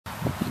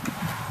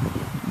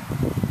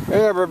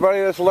Hey everybody,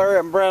 this is Larry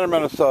in Brine,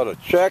 Minnesota.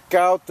 Check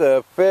out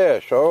the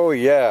fish. Oh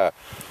yeah.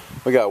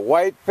 We got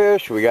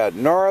whitefish, we got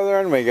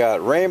northern, we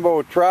got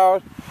rainbow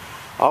trout.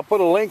 I'll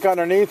put a link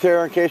underneath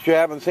here in case you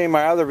haven't seen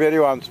my other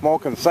video on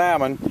smoking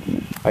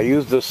salmon. I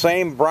used the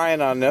same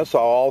brine on this.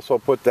 I'll also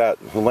put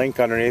that link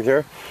underneath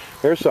here.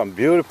 Here's some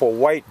beautiful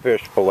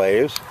whitefish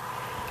fillets.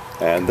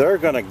 And they're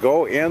going to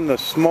go in the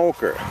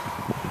smoker.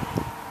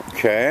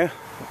 Okay.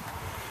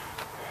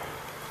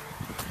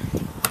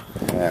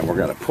 And we're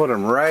going to put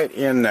them right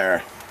in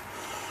there.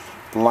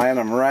 Line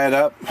them right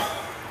up.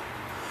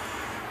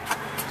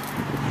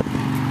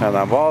 And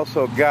I've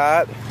also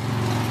got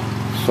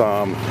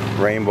some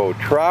rainbow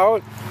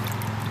trout.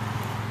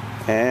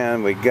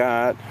 And we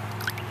got,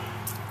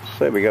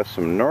 say we got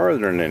some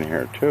northern in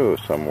here too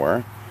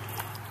somewhere.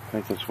 I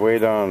think it's way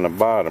down on the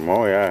bottom.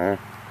 Oh yeah.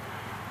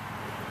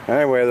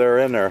 Anyway, they're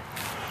in there.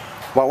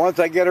 But once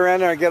I get her in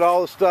there and get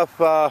all the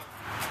stuff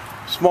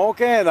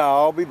smoking,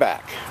 I'll be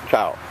back.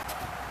 Ciao.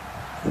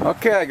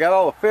 Okay, I got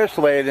all the fish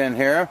laid in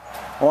here.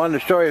 I wanted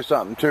to show you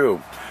something too.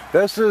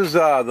 This is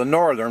the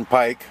northern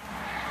pike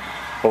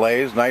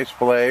fillets, nice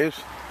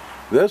fillets.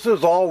 This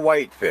is all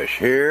whitefish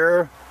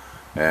here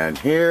and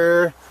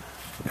here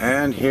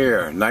and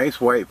here.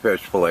 Nice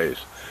whitefish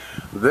fillets.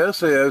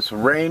 This is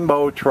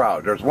rainbow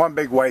trout. There's one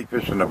big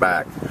whitefish in the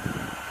back.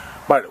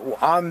 But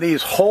on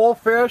these whole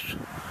fish,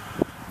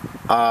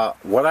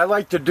 what I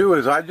like to do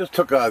is I just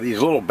took these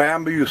little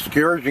bamboo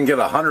skewers. You can get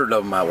 100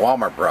 of them at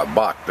Walmart for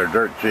 $1. They're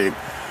dirt cheap.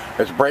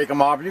 Just break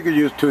them off. You could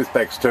use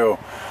toothpicks too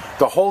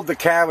to hold the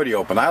cavity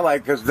open. I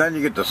like because then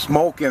you get the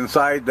smoke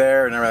inside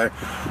there and everything.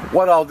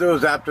 What I'll do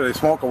is after they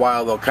smoke a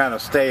while, they'll kind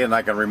of stay, and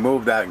I can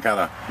remove that and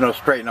kind of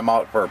straighten them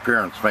out for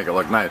appearance, make it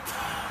look nice.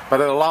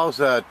 But it allows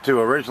to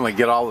originally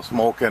get all the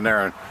smoke in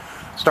there and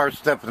start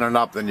stiffening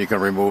up. Then you can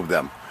remove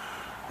them.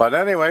 But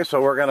anyway,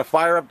 so we're going to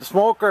fire up the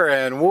smoker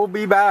and we'll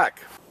be back.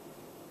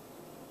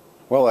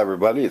 Well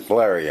everybody, it's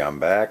Larry. I'm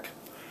back.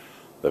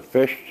 The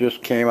fish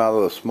just came out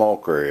of the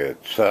smoker.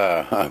 It's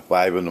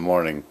 5 in the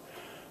morning.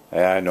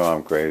 Yeah, I know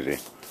I'm crazy.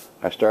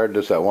 I started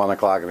this at 1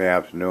 o'clock in the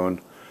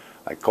afternoon.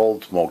 I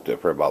cold smoked it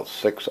for about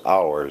 6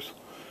 hours.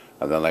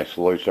 And then I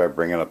slowly started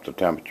bringing up the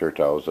temperature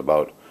till it was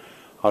about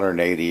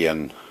 180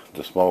 in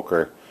the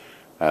smoker.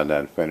 And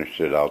then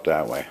finished it out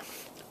that way.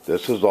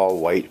 This is all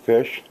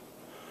whitefish.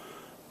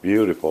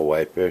 Beautiful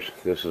whitefish.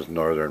 This is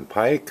northern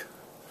pike.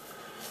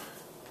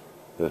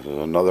 This is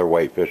another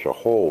whitefish, a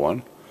whole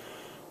one.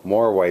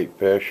 More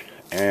whitefish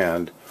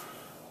and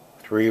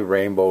 3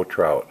 rainbow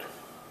trout.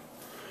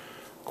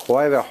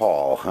 Quite a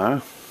haul,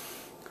 huh?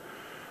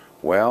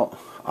 Well,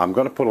 I'm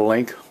going to put a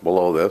link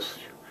below this.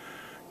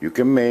 You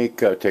can make,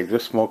 take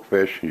this smoked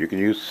fish, you can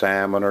use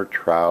salmon or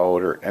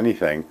trout or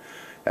anything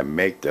and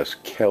make this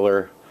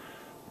killer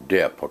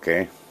dip,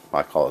 okay?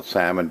 I call it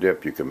salmon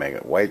dip. You can make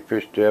it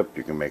whitefish dip.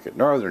 You can make it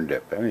northern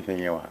dip. Anything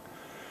you want.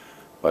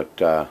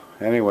 But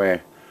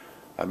anyway,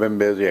 I've been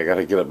busy. I got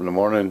to get up in the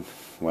morning.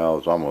 Well,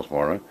 it's almost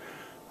morning.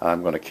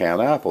 I'm going to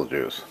can apple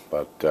juice.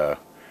 But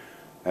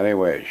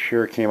anyway, it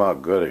sure came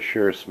out good. It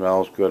sure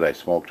smells good. I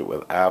smoked it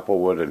with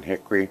applewood and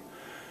hickory.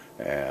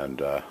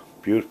 And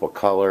beautiful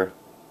color.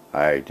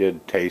 I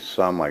did taste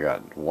some. I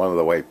got one of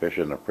the whitefish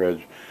in the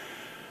fridge.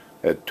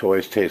 It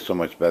always tastes so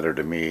much better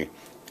to me.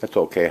 It's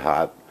okay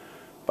hot.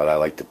 But I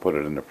like to put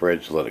it in the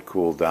fridge, let it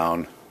cool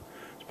down,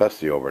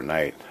 especially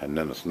overnight, and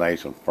then it's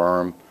nice and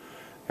firm.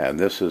 And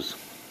this is,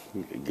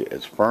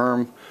 it's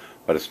firm,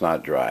 but it's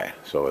not dry,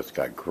 so it's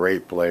got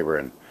great flavor.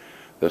 And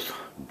this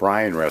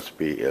brine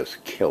recipe is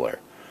killer.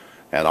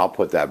 And I'll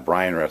put that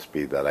brine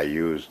recipe that I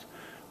used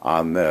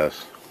on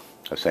this,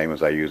 the same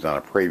as I used on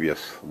a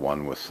previous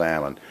one with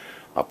salmon.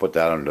 I'll put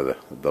that under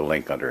the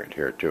link under it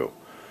here too.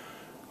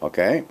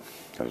 Okay,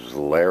 this is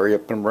Larry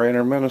up in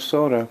Brine,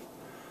 Minnesota,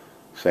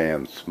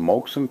 saying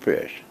smoke some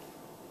fish.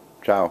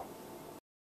 Ciao.